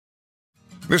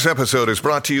This episode is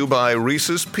brought to you by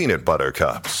Reese's Peanut Butter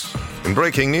Cups. In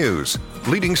breaking news,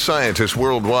 leading scientists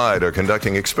worldwide are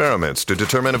conducting experiments to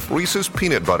determine if Reese's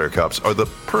Peanut Butter Cups are the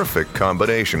perfect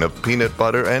combination of peanut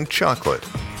butter and chocolate.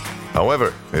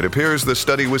 However, it appears the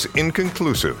study was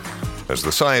inconclusive, as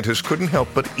the scientists couldn't help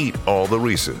but eat all the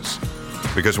Reese's.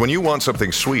 Because when you want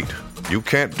something sweet, you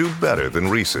can't do better than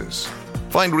Reese's.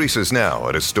 Find Reese's now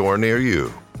at a store near you.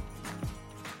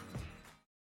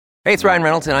 Hey, it's Ryan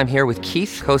Reynolds, and I'm here with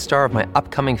Keith, co-star of my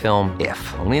upcoming film,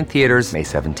 If, only in theaters May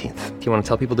 17th. Do you want to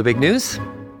tell people the big news?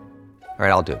 All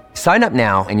right, I'll do it. Sign up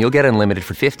now and you'll get unlimited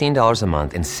for $15 a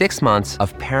month and 6 months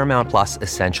of Paramount Plus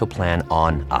Essential Plan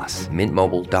on us.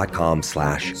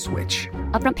 MintMobile.com/switch.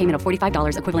 Upfront payment of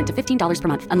 $45 equivalent to $15 per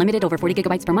month. Unlimited over 40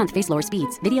 gigabytes per month. Face lower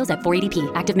speeds. Videos at 480p.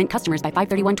 Active Mint customers by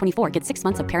 531.24 get 6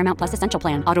 months of Paramount Plus Essential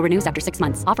Plan. Auto renews after 6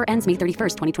 months. Offer ends May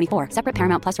 31st, 2024. Separate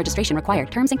Paramount Plus registration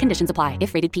required. Terms and conditions apply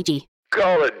if rated PG.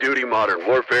 Call of Duty Modern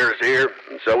Warfare is here,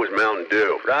 and so is Mountain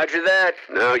Dew. Roger that.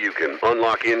 Now you can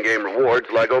unlock in-game rewards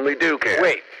like only Dew can.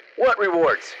 Wait, what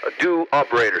rewards? A Dew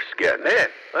Operator Skin. Man,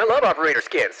 I love Operator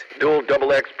Skins. Dual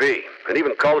double XP, and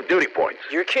even Call of Duty points.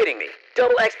 You're kidding me.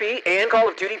 Double XP and Call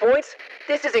of Duty points?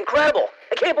 This is incredible.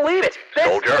 I can't believe it.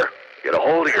 Soldier, get a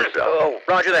hold of yourself. Oh,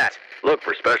 roger that. Look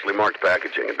for specially marked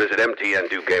packaging and visit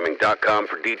mtndewgaming.com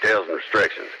for details and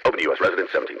restrictions. Open to U.S.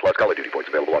 residents 17 plus. Call of Duty points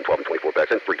available on 12 and 24 packs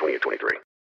and free 20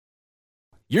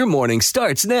 Your morning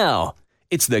starts now.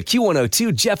 It's the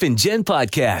Q102 Jeff and Jen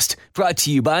podcast brought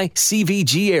to you by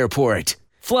CVG Airport.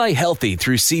 Fly healthy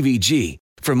through CVG.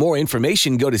 For more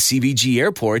information, go to CVG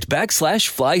Airport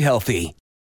 /fly healthy.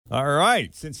 All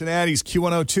right, Cincinnati's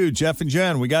Q102, Jeff and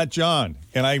Jen. We got John.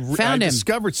 And I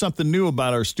discovered something new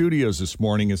about our studios this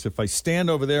morning is if I stand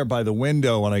over there by the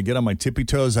window and I get on my tippy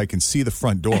toes, I can see the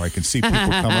front door. I can see people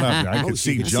coming up. I can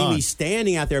see you John. See me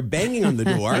standing out there banging on the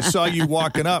door. I saw you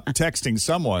walking up, texting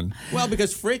someone. Well,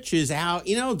 because Fritch is out,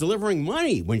 delivering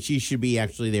money when she should be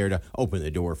actually there to open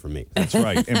the door for me. That's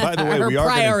right. And by the way, her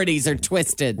priorities are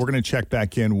twisted. We're going to check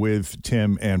back in with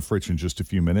Tim and Fritch in just a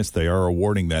few minutes. They are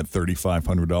awarding that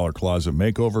 $3,500 closet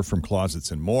makeover from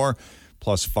Closets and More,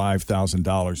 plus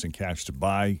 $5,000 in cash to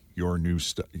buy your new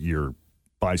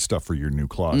buy stuff for your new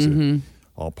closet. Mm-hmm.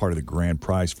 All part of the grand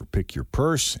prize for Pick Your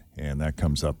Purse, and that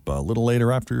comes up a little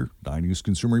later after 9 News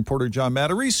consumer reporter John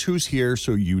Matarese, who's here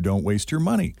so you don't waste your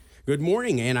money. Good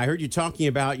morning, and I heard you talking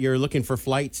about you're looking for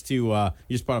flights to, you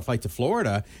just bought a flight to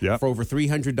Florida for over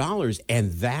 $300,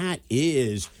 and that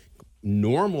is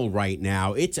normal right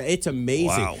now. It's amazing.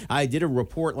 Wow. I did a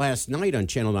report last night on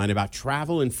Channel 9 about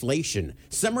travel inflation,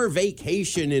 summer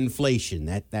vacation inflation.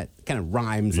 That kind of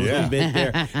rhymes a little bit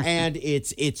there. And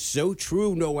it's so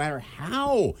true no matter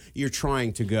how you're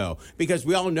trying to go. Because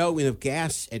we all know we have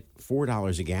gas at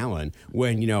 $4 a gallon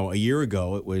when, a year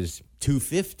ago it was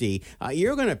 $2.50.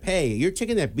 You're going to pay. You're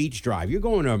taking that beach drive. You're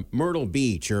going to Myrtle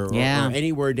Beach or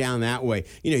anywhere down that way.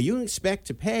 You expect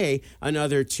to pay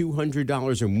another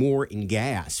 $200 or more in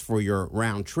gas for your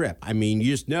round trip. I mean,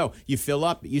 you just know you fill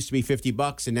up. It used to be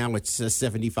 $50 and now it's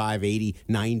 $75, $80,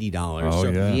 $90. Oh,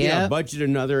 so budget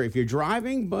another. If you're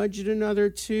driving, budget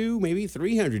another $200, maybe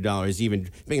 $300 even,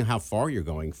 depending on how far you're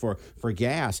going for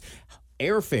gas.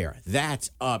 Airfare,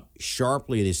 that's up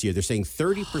sharply this year. They're saying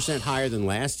 30% higher than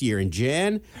last year. And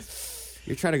Jen,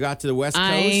 you're trying to go out to the West Coast?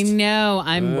 I know.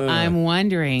 I'm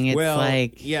wondering.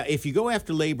 It's if you go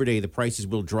after Labor Day, the prices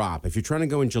will drop. If you're trying to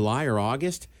go in July or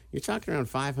August, you're talking around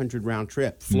 500 round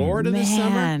trip. Florida this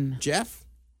summer, Jeff,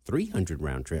 300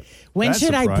 round trip. When That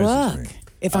should I surprises book? me.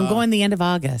 If I'm going the end of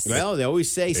August. Well, they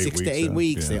always say 6 to 8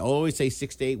 weeks. Yeah. They always say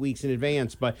 6 to 8 weeks in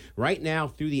advance. But right now,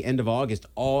 through the end of August,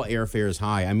 all airfare is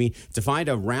high. I mean, to find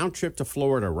a round trip to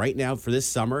Florida right now for this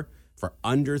summer for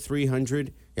under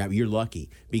 $300, you're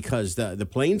lucky because the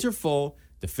planes are full.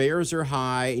 The fares are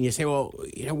high, and you say, well,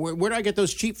 where do I get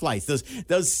those cheap flights? Those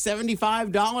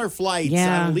 $75 flights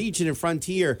on Allegiant and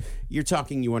Frontier. You're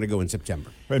talking you want to go in September.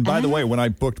 And by the way, when I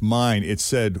booked mine, it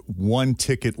said one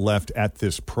ticket left at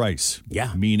this price.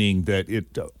 Yeah. Meaning that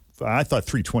I thought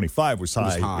 $325 was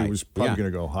high. It was probably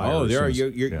going to go higher. Oh,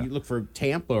 you look for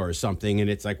Tampa or something, and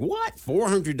it's like, what?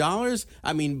 $400?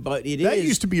 I mean, but that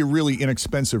used to be a really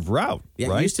inexpensive route,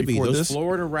 right? It used to be. Those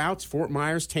Florida routes, Fort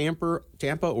Myers, Tampa,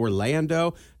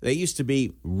 Orlando, they used to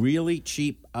be really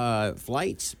cheap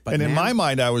flights. But in my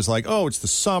mind, I was like, oh, it's the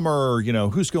summer.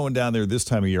 Who's going down there this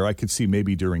time of year? I could see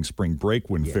maybe during spring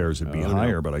break when fares would be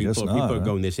higher, but I guess not. People are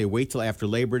going. They say wait till after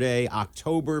Labor Day,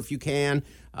 October if you can.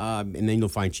 And then you'll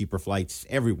find cheaper flights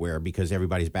everywhere because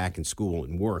everybody's back in school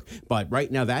and work. But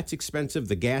right now, that's expensive.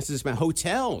 The gas is expensive.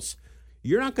 Hotels.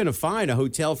 you're not going to find a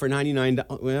hotel for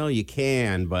 $99. Well, you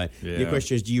can, but the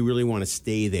question is, do you really want to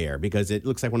stay there? Because it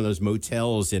looks like one of those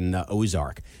motels in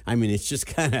Ozark. I mean, it's just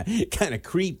kind of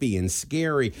creepy and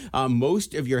scary.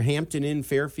 Most of your Hampton Inn,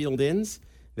 Fairfield Inns,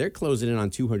 they're closing in on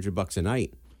 $200 a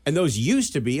night. And those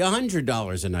used to be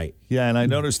 $100 a night. Yeah, and I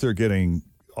noticed they're getting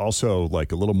also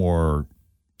like a little more,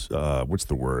 what's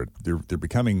the word? They're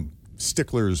becoming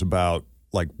sticklers about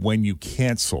like when you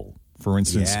cancel. For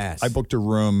instance, I booked a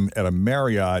room at a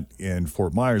Marriott in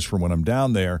Fort Myers for when I'm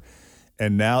down there,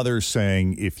 and now they're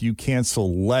saying if you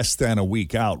cancel less than a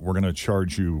week out, we're going to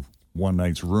charge you one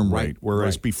night's room rate.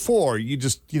 Whereas before, you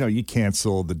just, you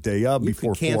cancel the day of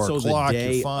before 4 o'clock. The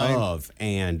day you're fine. of.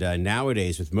 And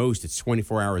nowadays, with most, it's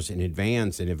 24 hours in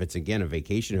advance. And if it's, again, a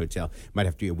vacation hotel, it might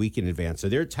have to be a week in advance. So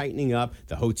they're tightening up.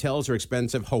 The hotels are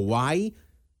expensive. Hawaii,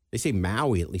 they say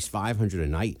Maui, at least $500 a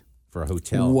night for a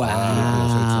hotel. Wow.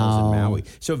 Those hotels in Maui.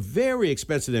 So very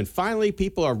expensive. Then finally,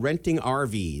 people are renting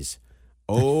RVs.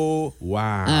 Oh,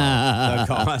 wow. The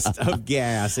cost of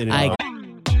gas.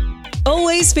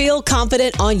 Always feel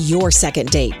confident on your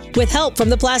second date. With help from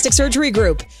the Plastic Surgery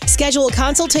Group. Schedule a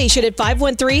consultation at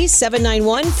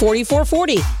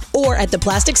 513-791-4440 or at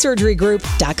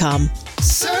theplasticsurgerygroup.com.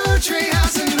 Surgery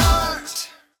has an art.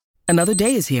 Another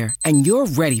day is here, and you're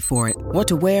ready for it. What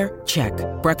to wear? Check.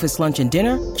 Breakfast, lunch, and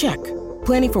dinner? Check.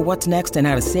 Planning for what's next and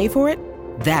how to save for it?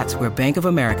 That's where Bank of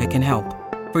America can help.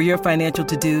 For your financial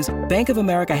to-dos, Bank of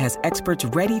America has experts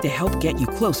ready to help get you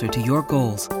closer to your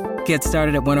goals. Get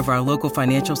started at one of our local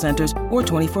financial centers or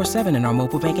 24/7 in our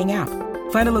mobile banking app.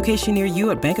 Find a location near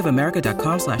you at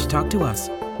bankofamerica.com/talktous.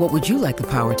 What would you like the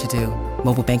power to do?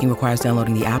 Mobile banking requires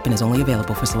downloading the app and is only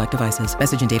available for select devices.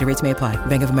 Message and data rates may apply.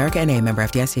 Bank of America N.A., member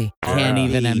FDIC. Can't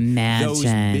even imagine. Those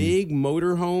big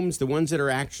motorhomes, the ones that are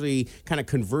actually kind of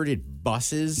converted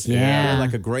buses. Yeah. They're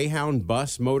like a Greyhound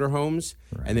bus motorhomes,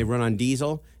 and they run on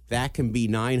diesel. That can be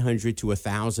 $900 to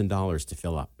 $1,000 to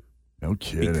fill up. No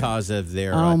kidding. Because of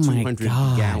their Oh my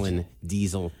 200-gallon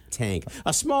diesel tank.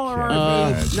 A smaller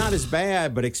RV, not as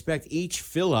bad, but expect each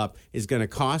fill-up is going to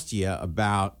cost you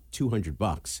about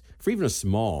 $200 for even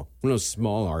one of those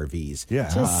small RVs.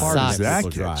 Yeah, how far does that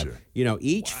get you?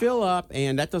 Each fill-up,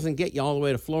 and that doesn't get you all the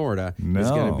way to Florida,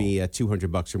 is going to be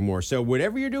 $200 or more. So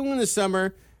whatever you're doing in the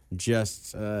summer,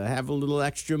 just have a little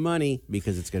extra money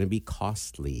because it's going to be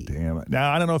costly. Damn it.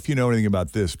 Now, I don't know if you know anything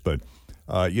about this, but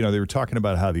they were talking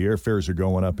about how the airfares are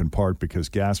going up in part because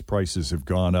gas prices have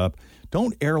gone up.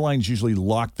 Don't airlines usually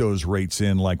lock those rates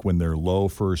in like when they're low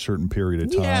for a certain period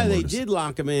of time? Yeah, they did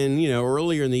lock them in,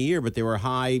 earlier in the year, but they were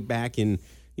high back in,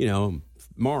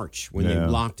 March when they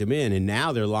locked them in. And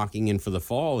now they're locking in for the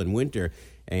fall and winter.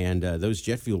 And those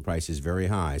jet fuel prices very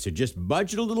high. So just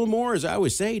budget a little more. As I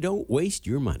always say, don't waste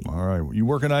your money. All right. You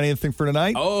working on anything for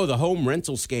tonight? Oh, the home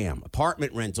rental scam,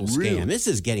 apartment rental scam. This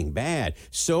is getting bad.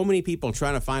 So many people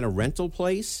trying to find a rental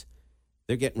place,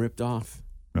 they're getting ripped off.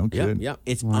 No kidding. Yep.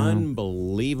 It's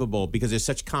unbelievable because there's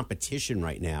such competition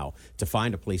right now to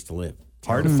find a place to live.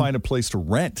 Hard to find a place to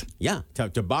rent. Yeah.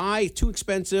 To buy, too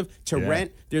expensive. To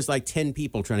rent, there's like 10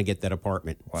 people trying to get that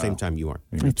apartment same time you are.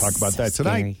 We're going to talk about that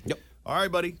tonight. Yep. All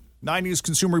right, buddy. 9 News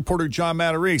consumer reporter John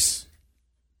Matarese.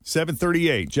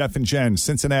 7:38. Jeff and Jen,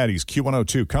 Cincinnati's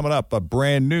Q102. Coming up, a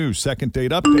brand new second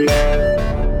date update.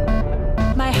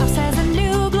 My house has a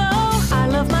new glow. I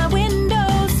love my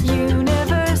windows.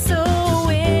 Universal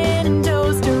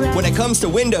Windows Direct. When it comes to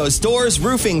windows, doors,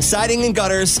 roofing, siding, and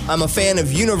gutters, I'm a fan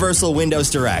of Universal Windows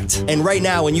Direct. And right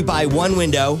now, when you buy one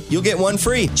window, you'll get one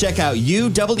free. Check out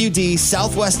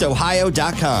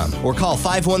uwdsouthwestohio.com or call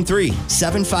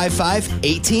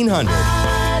 513-755-1800.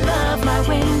 I love my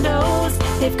windows.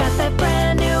 They've got that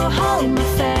brand new home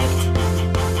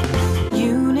effect.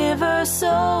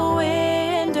 Universal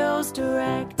Windows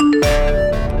Direct.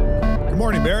 Good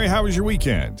morning, Mary. How was your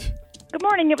weekend? Good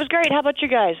morning. It was great. How about you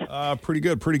guys? Pretty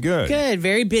good. Pretty good. Good.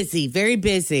 Very busy. Very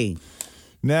busy.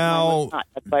 Now,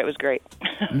 that's why it was great.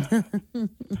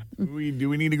 do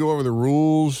we need to go over the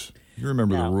rules? You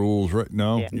remember the rules, right?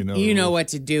 No? Yeah. You know what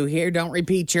to do here. Don't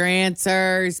repeat your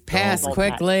answers. Pass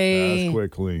quickly. Pass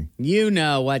quickly. You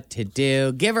know what to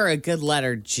do. Give her a good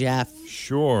letter, Jeff.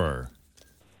 Sure.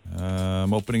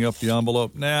 I'm opening up the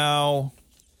envelope now.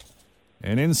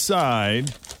 And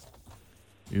inside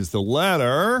is the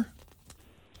letter.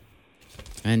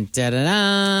 And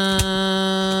da-da-da.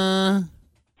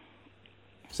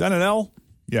 Is that an L?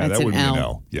 Yeah, That's that would an be L. an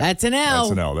L. Yeah. That's an L.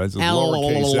 That's an L. That's a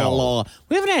lowercase L.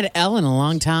 We haven't had an L in a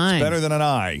long time. It's better than an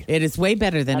I. It is way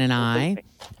better than an I.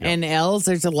 And L's,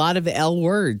 there's a lot of L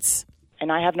words.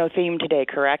 And I have no theme today,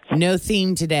 correct? No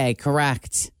theme today,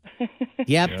 correct.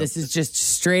 Yep, this is just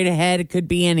straight ahead. It could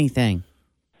be anything.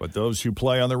 But those who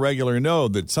play on the regular know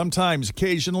that sometimes,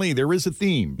 occasionally, there is a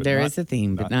theme. There is a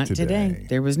theme, but not today.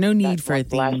 There was no need for a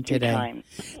theme today.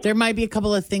 There might be a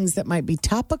couple of things that might be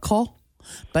topical,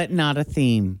 but not a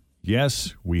theme.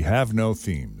 Yes, we have no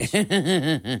themes.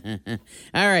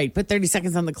 All right, put 30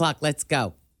 seconds on the clock. Let's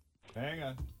go. Hang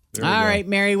on. All right,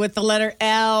 Mary, with the letter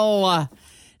L.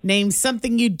 Name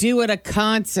something you do at a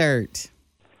concert.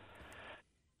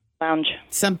 Lounge.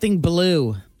 Something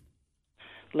blue.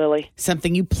 Lily.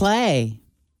 Something you play.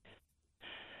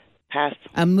 Pass.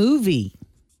 A movie.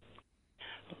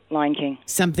 Lion King.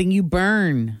 Something you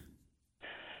burn.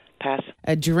 Pass.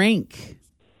 A drink.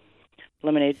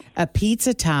 Lemonade. A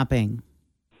pizza topping.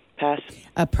 Pass.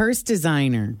 A purse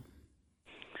designer.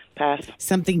 Pass.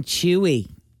 Something chewy.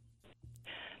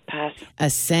 Pass. A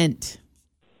scent.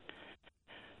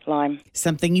 Lime.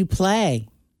 Something you play.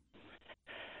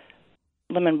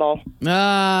 Lemon ball.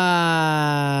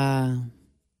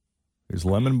 Is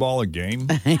lemon ball a game?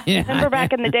 Remember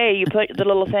back in the day, you put the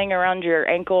little thing around your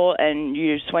ankle and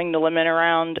you swing the lemon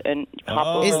around and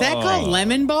hop over. Is that called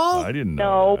lemon ball? I didn't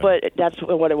know. No, but that's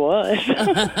what it was.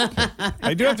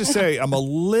 I do have to say, I'm a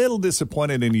little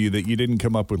disappointed in you that you didn't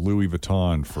come up with Louis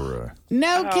Vuitton for a...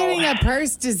 No kidding, a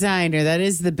purse designer. That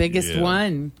is the biggest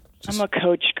one. I'm a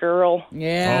Coach girl.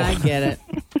 Yeah, I get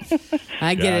it.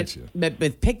 I get it.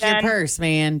 But pick your purse,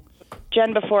 man.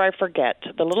 Jen, before I forget,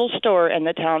 the little store in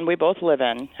the town we both live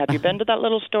in. Have you been to that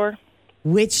little store?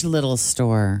 Which little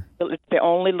store? It's the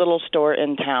only little store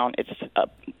in town. It's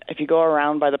if you go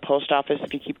around by the post office,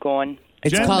 if you keep going.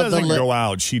 Jen doesn't go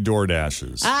out. She door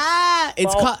dashes.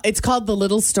 It's called the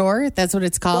Little Store. That's what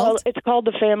it's called. Well, it's called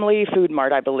the Family Food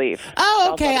Mart, I believe.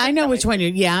 Oh, okay. I know which one.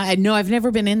 I know. I've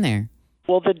never been in there.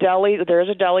 Well, the deli. There's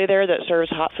a deli there that serves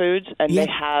hot foods, and they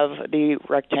have the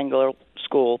rectangular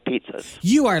school pizzas.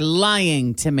 You are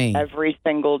lying to me. Every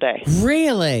single day.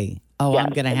 Really? Oh, yes,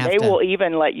 I'm going to have to. to. They will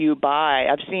even let you buy.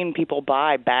 I've seen people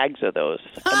buy bags of those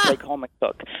and take home and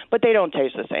cook. But they don't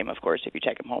taste the same, of course, if you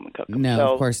take them home and cook them. No,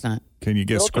 so of course not. Can you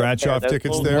get scratch-off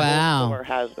tickets there? Wow. The store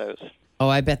has those. Oh,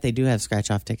 I bet they do have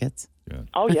scratch-off tickets. Yeah.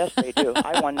 Oh, yes, they do.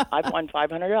 I've won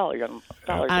 $500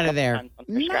 out of there.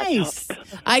 Nice.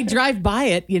 I drive by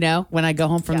it, when I go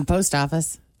home from the post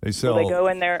office. They sell they go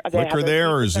in there. liquor there,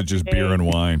 or is it just beer and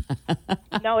wine?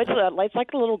 No, it's like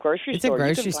a little grocery store. It's a grocery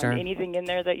you can store. Find anything in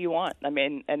there that you want. I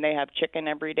mean, and they have chicken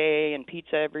every day and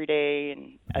pizza every day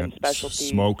and specialties.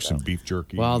 Smokes and beef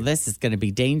jerky. Well, this is going to be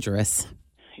dangerous.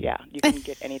 Yeah, you can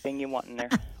get anything you want in there.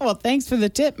 Well, thanks for the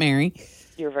tip, Mary.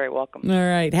 You're very welcome. All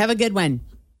right. Have a good one.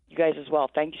 You guys as well.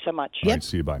 Thank you so much. All right,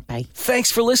 see you. Bye. Bye. Thanks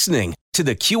for listening to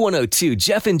the Q102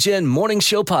 Jeff and Jen Morning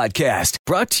Show podcast,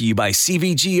 brought to you by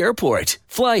CVG Airport.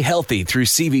 Fly healthy through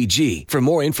CVG. For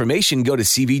more information, go to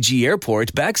CVG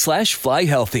Airport /fly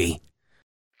healthy.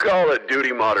 Call of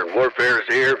Duty Modern Warfare is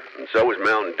here, and so is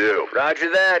Mountain Dew. Roger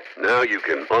that. Now you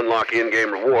can unlock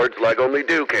in-game rewards like only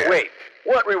Dew can. Wait,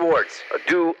 what rewards? A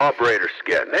Dew Operator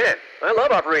Skin. Man, I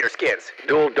love Operator Skins.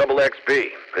 Dual double XP,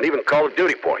 and even Call of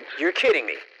Duty points. You're kidding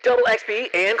me. Double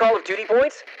XP and Call of Duty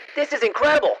points? This is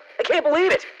incredible. I can't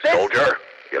believe it. Soldier,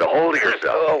 get a hold of yourself.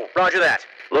 Oh, roger that.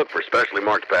 Look for specially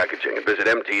marked packaging and visit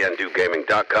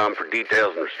mtndewgaming.com for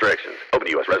details and restrictions. Open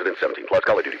to U.S. residents 17+.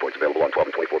 Call of Duty points available on 12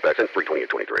 and 24 packs and free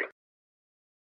 28-23.